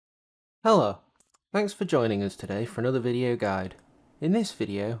Hello, thanks for joining us today for another video guide. In this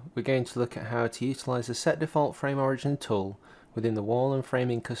video we're going to look at how to utilise the Set Default Frame Origin tool within the Wall and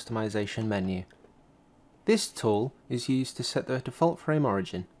Framing Customization menu. This tool is used to set the default frame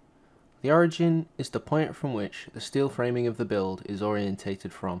origin. The origin is the point from which the steel framing of the build is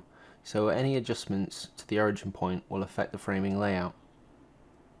orientated from, so any adjustments to the origin point will affect the framing layout.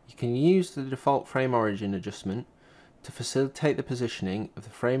 You can use the default frame origin adjustment to facilitate the positioning of the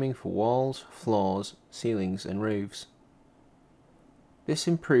framing for walls, floors, ceilings and roofs. This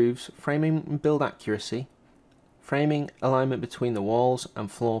improves framing and build accuracy, framing alignment between the walls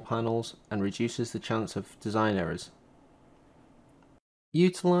and floor panels, and reduces the chance of design errors.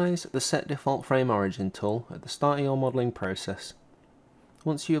 Utilise the Set Default Frame Origin tool at the start of your modelling process.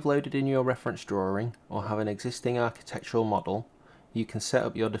 Once you have loaded in your reference drawing or have an existing architectural model, you can set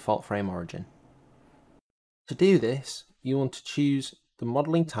up your default frame origin. To do this, you want to choose the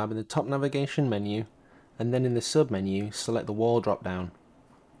Modelling tab in the top navigation menu, and then in the sub-menu select the Wall drop-down.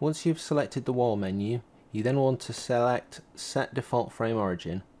 Once you've selected the Wall menu, you then want to select Set Default Frame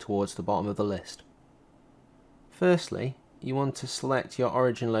Origin towards the bottom of the list. Firstly, you want to select your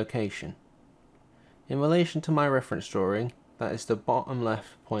origin location. In relation to my reference drawing, that is the bottom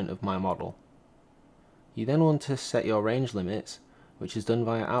left point of my model. You then want to set your range limits, which is done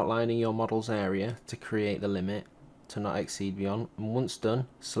via outlining your model's area to create the limit to not exceed beyond, and once done,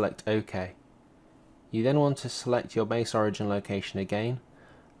 select OK. You then want to select your base origin location again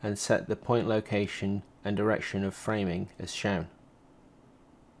and set the point location and direction of framing as shown.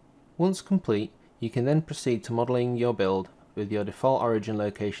 Once complete, you can then proceed to modelling your build with your default origin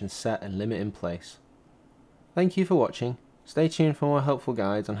location set and limit in place. Thank you for watching. Stay tuned for more helpful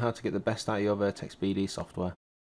guides on how to get the best out of your Vertex BD software.